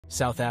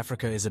South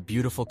Africa is a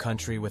beautiful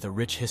country with a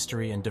rich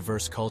history and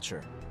diverse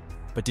culture.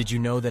 But did you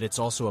know that it's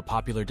also a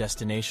popular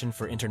destination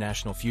for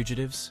international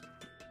fugitives?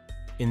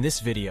 In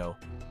this video,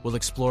 we'll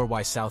explore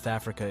why South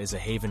Africa is a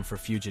haven for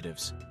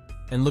fugitives,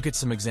 and look at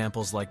some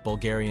examples like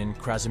Bulgarian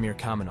Krasimir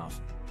Kamenov,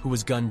 who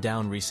was gunned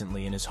down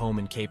recently in his home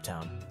in Cape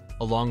Town,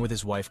 along with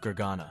his wife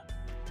Gergana.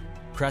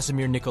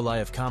 Krasimir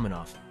Nikolaev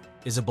Kamenov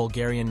is a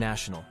Bulgarian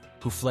national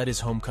who fled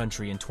his home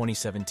country in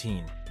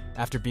 2017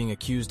 after being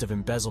accused of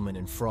embezzlement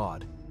and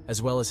fraud,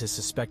 as well as his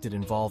suspected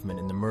involvement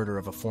in the murder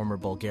of a former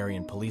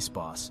Bulgarian police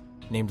boss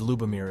named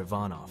Lubomir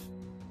Ivanov.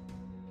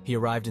 He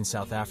arrived in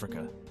South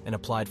Africa and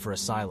applied for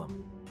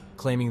asylum,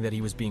 claiming that he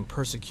was being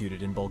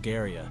persecuted in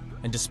Bulgaria,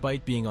 and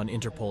despite being on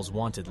Interpol's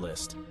wanted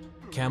list,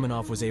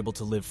 Kamenov was able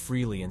to live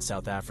freely in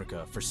South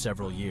Africa for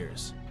several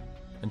years,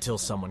 until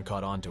someone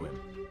caught on to him.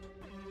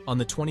 On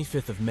the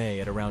 25th of May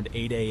at around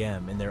 8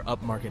 a.m. in their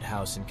upmarket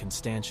house in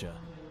Constantia,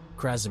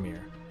 Krasimir,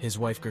 his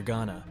wife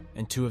Gergana,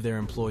 and two of their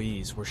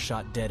employees were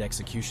shot dead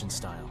execution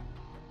style.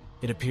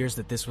 It appears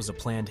that this was a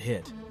planned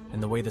hit,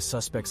 and the way the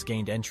suspects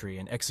gained entry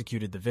and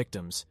executed the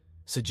victims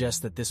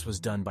suggests that this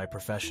was done by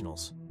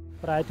professionals.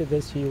 Prior to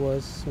this, he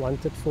was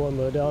wanted for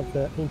murder of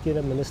the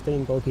interior minister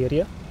in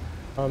Bulgaria,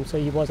 so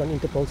he was on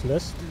Interpol's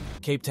list.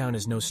 Cape Town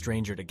is no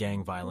stranger to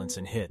gang violence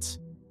and hits,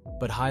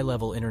 but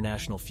high-level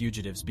international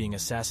fugitives being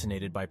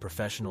assassinated by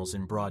professionals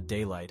in broad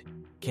daylight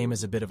came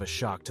as a bit of a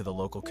shock to the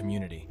local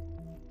community.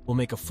 We'll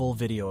make a full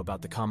video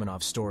about the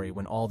Kamenov story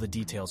when all the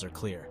details are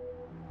clear.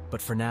 But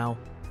for now,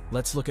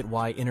 let's look at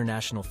why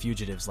international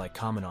fugitives like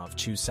Kamenov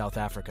choose South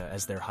Africa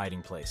as their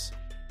hiding place.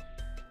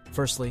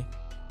 Firstly,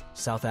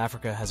 South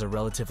Africa has a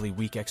relatively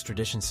weak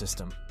extradition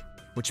system,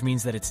 which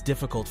means that it's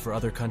difficult for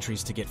other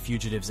countries to get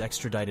fugitives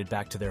extradited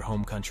back to their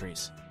home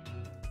countries.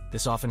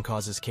 This often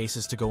causes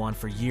cases to go on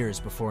for years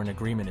before an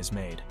agreement is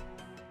made.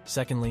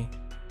 Secondly,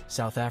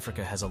 South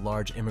Africa has a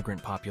large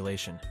immigrant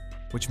population,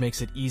 which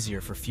makes it easier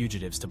for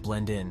fugitives to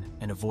blend in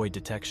and avoid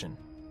detection.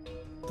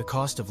 The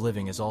cost of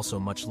living is also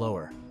much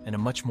lower, and a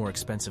much more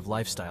expensive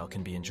lifestyle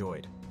can be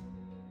enjoyed.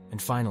 And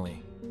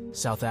finally,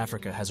 South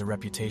Africa has a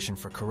reputation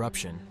for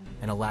corruption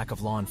and a lack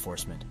of law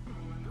enforcement,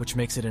 which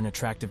makes it an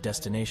attractive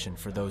destination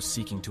for those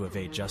seeking to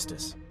evade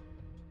justice.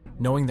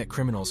 Knowing that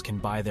criminals can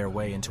buy their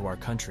way into our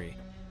country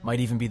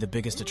might even be the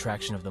biggest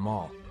attraction of them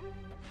all.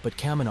 But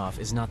Kamenov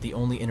is not the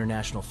only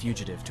international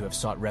fugitive to have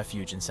sought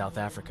refuge in South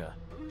Africa.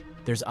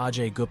 There's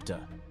Ajay Gupta,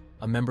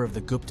 a member of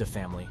the Gupta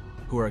family,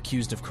 who are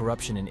accused of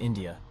corruption in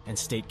India and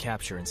state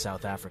capture in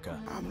South Africa.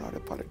 I'm not a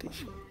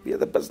politician. We are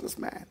the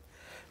businessman.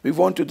 We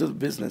want to do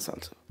business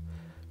also.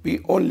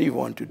 We only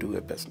want to do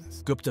a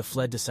business. Gupta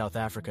fled to South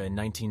Africa in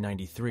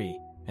 1993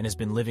 and has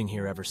been living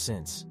here ever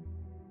since.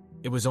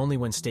 It was only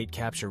when state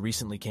capture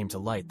recently came to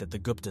light that the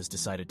Guptas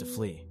decided to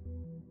flee.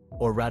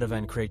 Or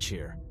Radovan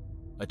Krejcir,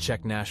 a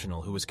Czech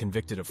national who was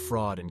convicted of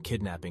fraud and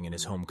kidnapping in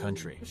his home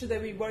country. Should they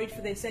be worried for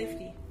their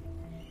safety?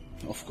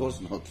 Of course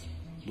not.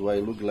 Do I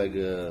look like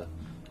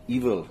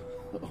evil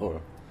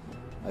or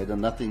I done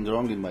nothing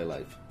wrong in my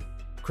life?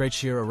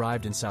 Krejcir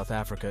arrived in South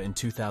Africa in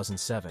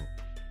 2007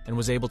 and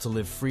was able to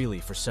live freely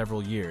for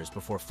several years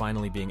before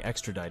finally being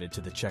extradited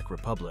to the Czech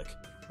Republic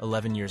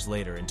 11 years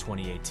later in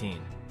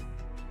 2018.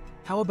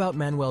 How about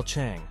Manuel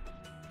Chang,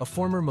 a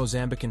former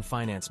Mozambican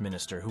finance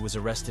minister who was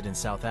arrested in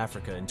South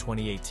Africa in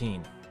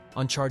 2018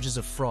 on charges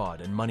of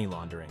fraud and money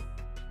laundering?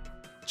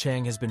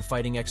 Chang has been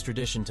fighting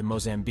extradition to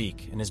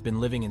Mozambique and has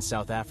been living in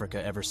South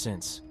Africa ever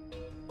since.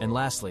 And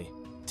lastly,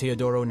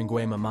 Teodoro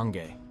Nguema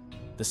Mange,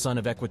 the son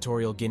of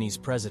Equatorial Guinea's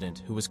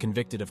president who was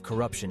convicted of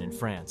corruption in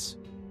France.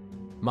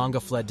 Manga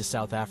fled to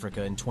South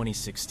Africa in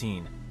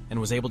 2016 and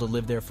was able to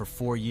live there for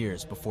 4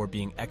 years before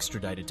being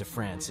extradited to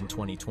France in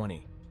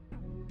 2020.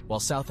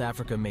 While South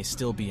Africa may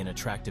still be an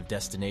attractive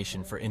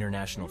destination for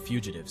international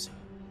fugitives,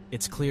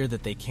 it's clear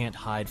that they can't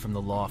hide from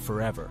the law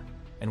forever.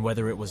 And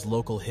whether it was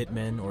local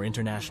hitmen or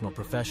international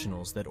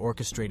professionals that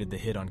orchestrated the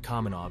hit on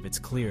Kamenov, it's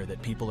clear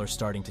that people are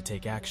starting to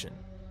take action.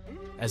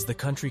 As the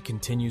country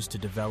continues to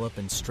develop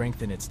and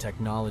strengthen its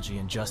technology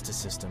and justice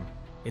system,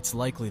 it's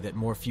likely that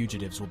more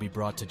fugitives will be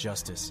brought to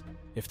justice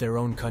if their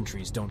own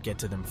countries don't get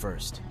to them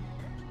first.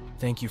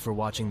 Thank you for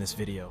watching this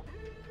video.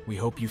 We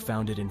hope you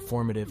found it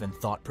informative and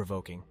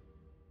thought-provoking.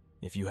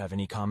 If you have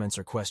any comments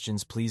or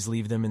questions, please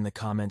leave them in the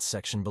comments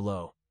section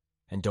below.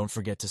 And don't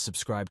forget to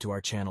subscribe to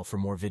our channel for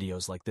more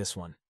videos like this one.